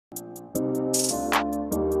Yo,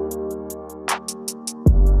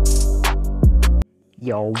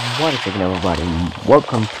 what is up everybody?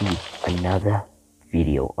 Welcome to another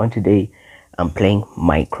video. On today, I'm playing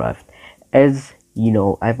Minecraft. As you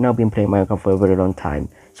know, I've now been playing Minecraft for a very long time.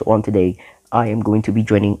 So on today, I am going to be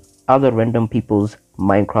joining other random people's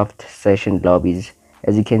Minecraft session lobbies.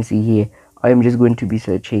 As you can see here, I am just going to be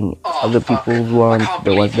searching other people's ones,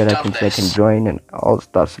 the ones that I can join and all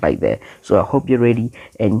stuff like that. So I hope you're ready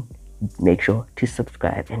and make sure to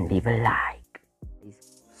subscribe and leave a like.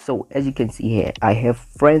 So as you can see here, I have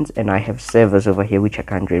friends and I have servers over here which I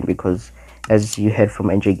can't join because, as you heard from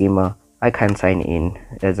NJ Gamer, I can't sign in.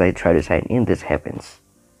 As I try to sign in, this happens.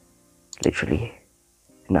 Literally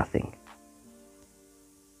nothing.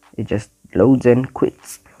 It just loads and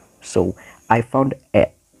quits. So I found an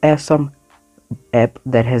awesome app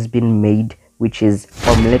that has been made, which is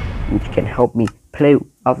Omlet, which can help me play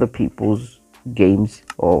other people's games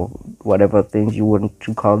or whatever things you want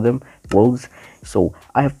to call them, worlds. So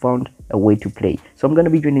I have found a way to play. So I'm gonna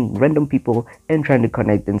be joining random people and trying to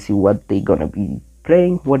connect and see what they're gonna be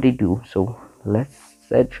playing, what they do. So let's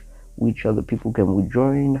search which other people can we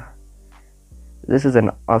join. This is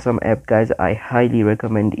an awesome app, guys. I highly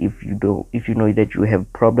recommend if you know that you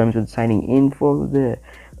have problems with signing in for the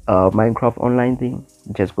Minecraft online thing,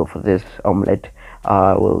 just go for this Omlet.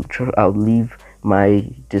 I'll leave my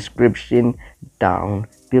description down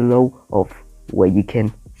below of where you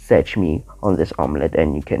can search me on this Omlet,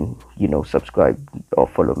 and you can subscribe or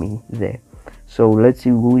follow me there. So let's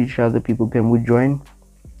see which other people can we join.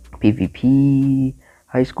 PvP,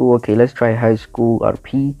 high school. Okay, let's try high school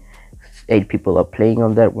RP. 8 people are playing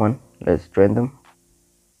on that one. Let's join them.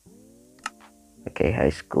 Okay, high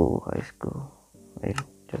school. Wait,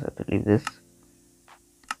 just have to leave this.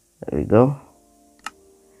 There we go.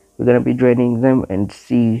 We're gonna be joining them and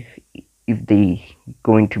see if they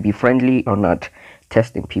going to be friendly or not.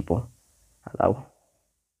 Testing people. Hello.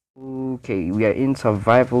 Okay, we are in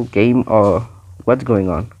survival game, or what's going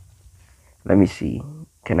on? Let me see.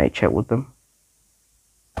 Can I chat with them?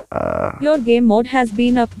 Your game mode has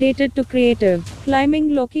been updated to creative.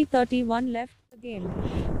 Climbing Loki 31 left the game.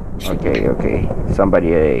 Okay.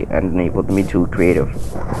 Somebody enabled me to creative.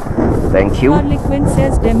 Thank you. Harley Quinn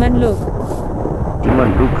says Demon look.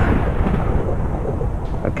 Demon look.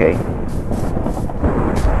 Okay.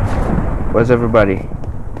 Where's everybody?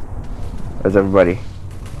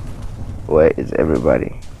 Where is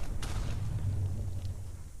everybody?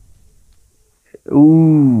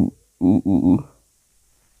 Ooh.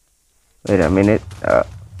 Wait a minute. I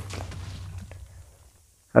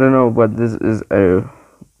don't know, but this is a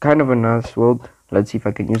kind of a nice world. Let's see if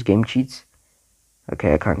I can use game cheats.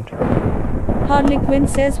 Okay, I can't. Harley Quinn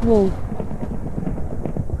says whoa.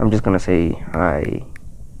 I'm just gonna say hi.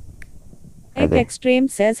 EKXTREME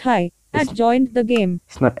says hi. Had joined the game.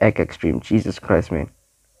 It's not EKXTREME. Jesus Christ, man.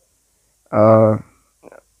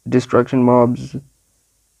 Destruction mobs.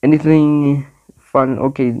 Anything fun?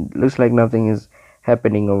 Okay, looks like nothing is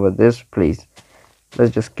happening over this place.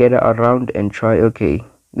 Let's just get around and try. Okay,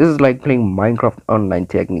 this is like playing Minecraft online.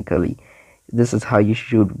 Technically, this is how you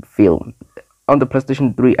should feel. On the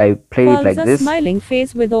PlayStation 3, I played it like this. Smiling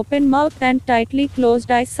face with open mouth and tightly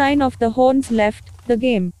closed eye sign of the horns left the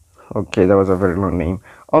game. Okay, that was a very long name.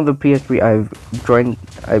 On the PS3,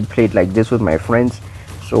 I played like this with my friends.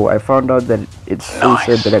 So I found out that it's so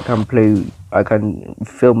sad that I can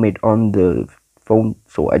film it on the phone.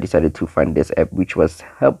 So I decided to find this app, which was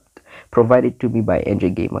provided to me by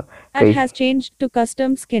NJ Gamer. Okay. It has changed to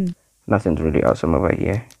custom skin. Nothing's really awesome over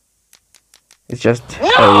here. It's just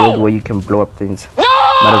a world where you can blow up things.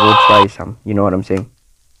 Might as well try some. You know what I'm saying?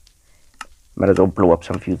 Might as well blow up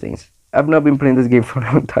some few things. I've not been playing this game for a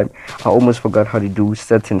long time. I almost forgot how to do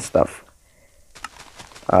certain stuff.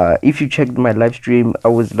 If you checked my live stream, I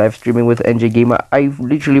was live streaming with NJ Gamer. I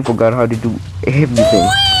literally forgot how to do everything.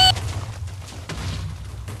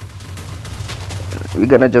 We're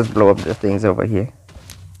gonna just blow up the things over here.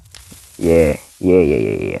 Yeah.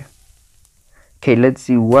 Okay, let's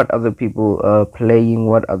see what other people are playing,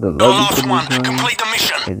 what other lobbies can we join.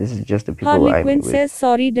 Okay, this is just the people Harley I'm Quinn with. says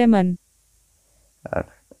sorry Demon.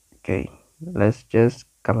 Okay, let's just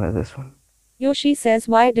come at this one. Yoshi says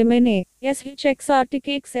why Demon A? Yes, he checks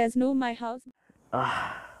Articake says no my house.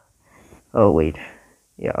 Oh wait,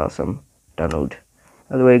 yeah, awesome. Download.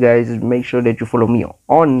 By the way, guys, make sure that you follow me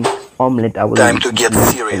on Omlet. I will leave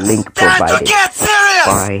a link provided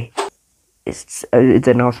by. It's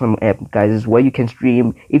an awesome app, guys. It's where you can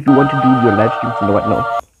stream if you want to do your live streams and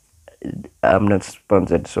whatnot. I'm not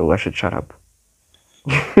sponsored, so I should shut up.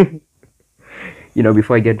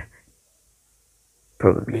 Before I get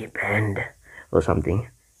probably banned or something.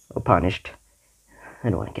 or punished. I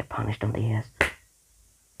don't want to get punished on the ass.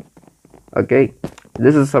 Okay,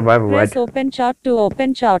 this is survival, right? Press open chart to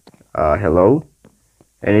open chart. Hello?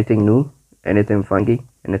 Anything new? Anything funky?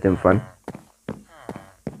 Anything fun?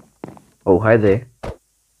 Oh, hi there.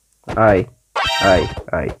 Hi.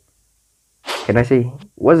 Hi. Can I say,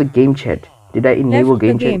 what's a game chat? Did I enable Left the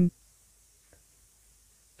game chat? game.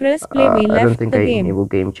 Press play me I don't left think the I game. enable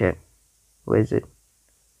game chat. Where is it?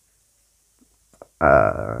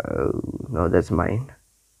 No, that's mine.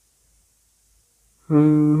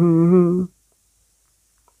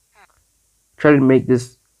 Try to make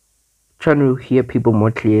this, trying to hear people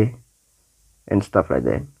more clear and stuff like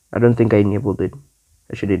that. I don't think I enabled it.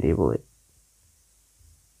 I should enable it.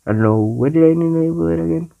 I don't know. Where did I enable it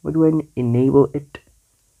again? Where do I enable it?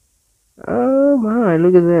 Oh my,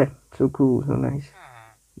 look at that. So cool, so nice.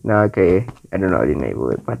 Nah, okay. I don't know how to enable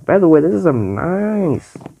it. But by the way, this is some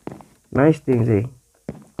nice things, eh?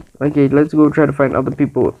 Okay, let's go try to find other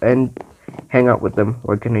people and hang out with them.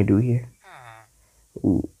 What can I do here?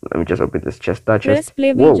 Ooh, let me just open this chest. That Press chest.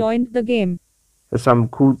 play Whoa, we joined the game. there's some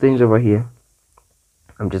cool things over here.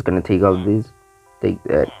 I'm just gonna take all these. Take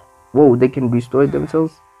that. Whoa, they can restore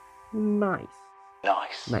themselves. Nice.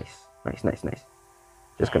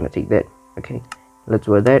 Just gonna take that. Okay, let's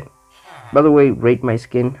wear that. By the way, rate my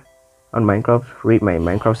skin on Minecraft. Rate my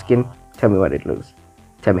Minecraft skin. Tell me what it looks.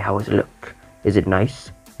 Tell me how does it look. Is it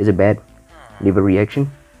nice? Is it bad? Leave a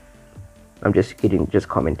reaction. I'm just kidding. Just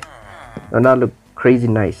comment. And that look crazy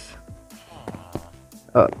nice.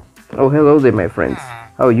 Oh, hello there, my friends.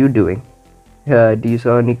 How are you doing? Do you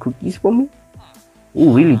saw any cookies for me?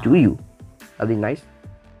 Oh, really? Do you? Are they nice?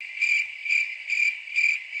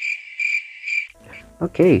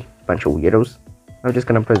 Okay, bunch of weirdos. I'm just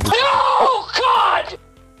gonna press this. No, God!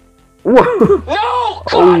 Whoa! No,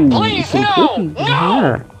 God, Oh, please, some no! cookies. No!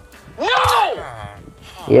 Yeah. No!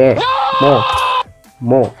 Yeah.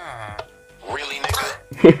 More. Really,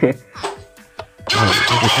 nigga?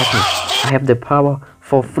 I have the power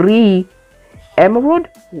for free. Emerald?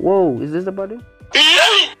 Whoa, is this the button?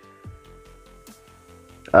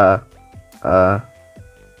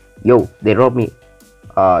 Yo, they robbed me.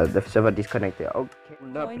 The server disconnected. Okay, I will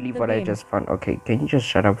not Join believe the what I game. just found. Okay, can you just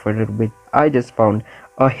shut up for a little bit? I just found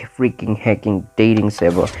a freaking hacking dating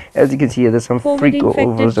server. As you can see, there's some freak COVID-infected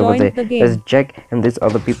overs over joined there. the game. There's Jack and there's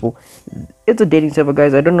other people. It's a dating server,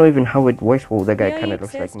 guys. I don't know even how it works. Well, that guy Here kind it of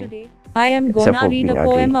looks says like me. today, I am Except gonna for read a being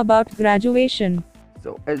ugly. poem about graduation.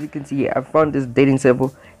 So as you can see, I found this dating server,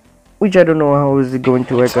 which I don't know how is it going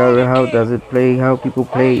to work out, how does it play, how people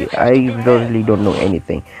play. I really don't know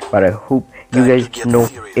anything, but I hope you guys know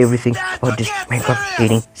everything about this Minecraft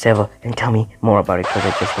dating server and tell me more about it, because I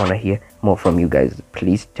just want to hear more from you guys.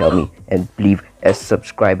 Please tell me and leave a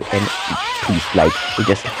subscribe and please like. It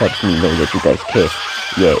just helps me know that you guys care.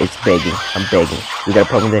 Yeah, it's begging. I'm begging. You got a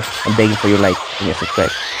problem there? I'm begging for your like and your subscribe.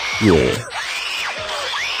 Yeah.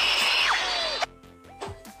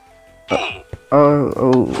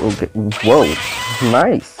 Okay. Whoa,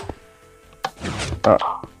 nice.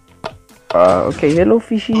 Okay, hello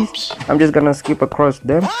fishies. I'm just gonna skip across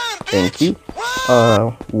them. Thank you.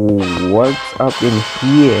 What's up in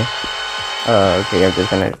here? Okay, I'm just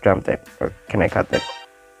gonna jump that. Or can I cut that?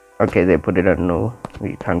 Okay, they put it on no.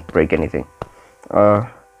 We can't break anything.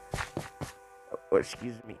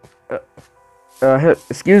 Excuse me.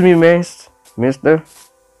 Excuse me, mister.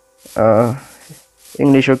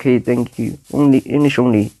 English, okay, thank you. English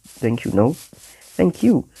only, thank you, no? Thank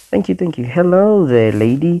you. Hello there,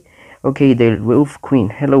 lady. Okay, the Wolf Queen.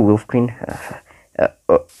 Hello, Wolf Queen.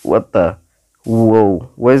 What the? Whoa,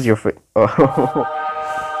 where's your face? Oh,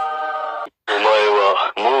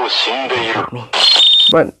 help me.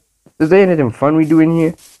 But, is there anything fun we do in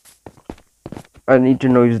here? I need to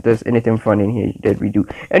know if there's anything fun in here that we do.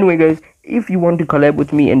 Anyway, guys, if you want to collab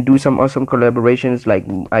with me and do some awesome collaborations like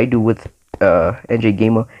I do with NJ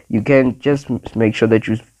Gamer, you can just make sure that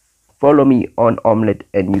you follow me on Omlet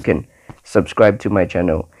and you can subscribe to my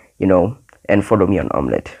channel, you know, and follow me on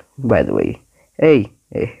Omlet. By the way, hey,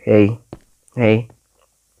 I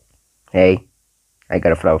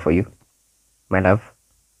got a flower for you, my love.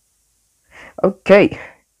 Okay,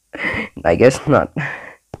 I guess not.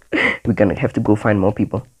 We're gonna have to go find more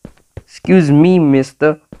people. Excuse me,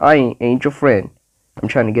 mister. I ain't your friend. I'm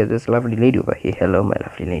trying to get this lovely lady over here. Hello, my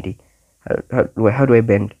lovely lady. How do I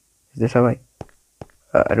bend? Is this how I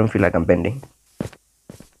don't feel like I'm bending.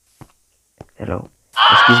 Hello.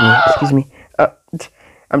 Excuse me.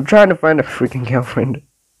 I'm trying to find a freaking girlfriend.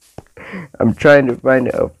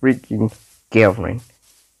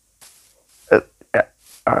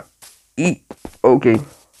 Okay.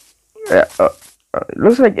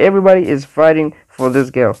 Looks like everybody is fighting for this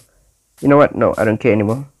girl. You know what? No, I don't care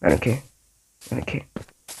anymore. I don't care. I don't care.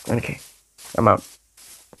 I don't care. I'm out.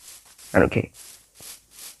 I don't care.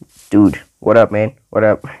 Dude, what up, man? What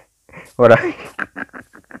up? What up?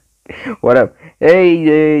 What up? Hey,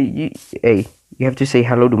 you have to say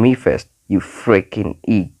hello to me first. You freaking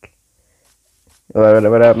eek. What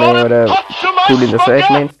up, man? What up? Cool in the flesh,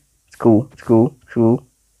 man. It's cool. It's cool. It's cool.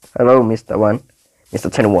 Hello, Mr. One,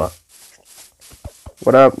 Mr. 21.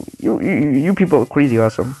 What up? You people are crazy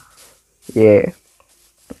awesome. Yeah.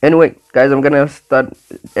 Anyway, guys, I'm gonna start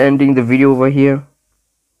ending the video over here.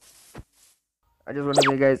 I just want to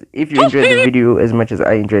say, guys, if you enjoyed the video as much as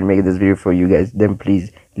I enjoyed making this video for you guys, then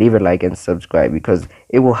please leave a like and subscribe, because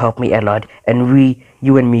it will help me a lot. And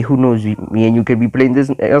you and me, who knows, me and you could be playing this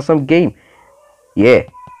awesome game. Yeah,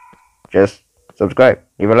 just subscribe,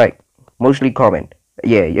 leave a like, mostly comment.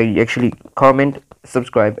 Yeah, you actually comment,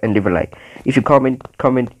 subscribe, and leave a like. If you comment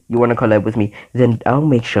you want to collab with me, then I'll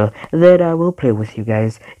make sure that I will play with you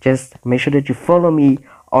guys. Just make sure that you follow me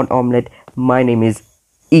on Omlet. My name is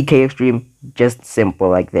EKXTREME, just simple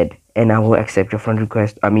like that, and I will accept your friend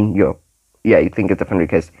request. I mean I think it's a friend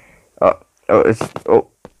request.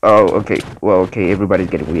 Okay, well, okay, everybody's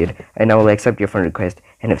getting weird, and I will accept your friend request,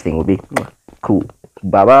 and everything will be cool.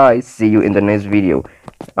 Bye bye, see you in the next video.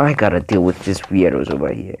 I gotta deal with these weirdos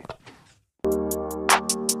over here.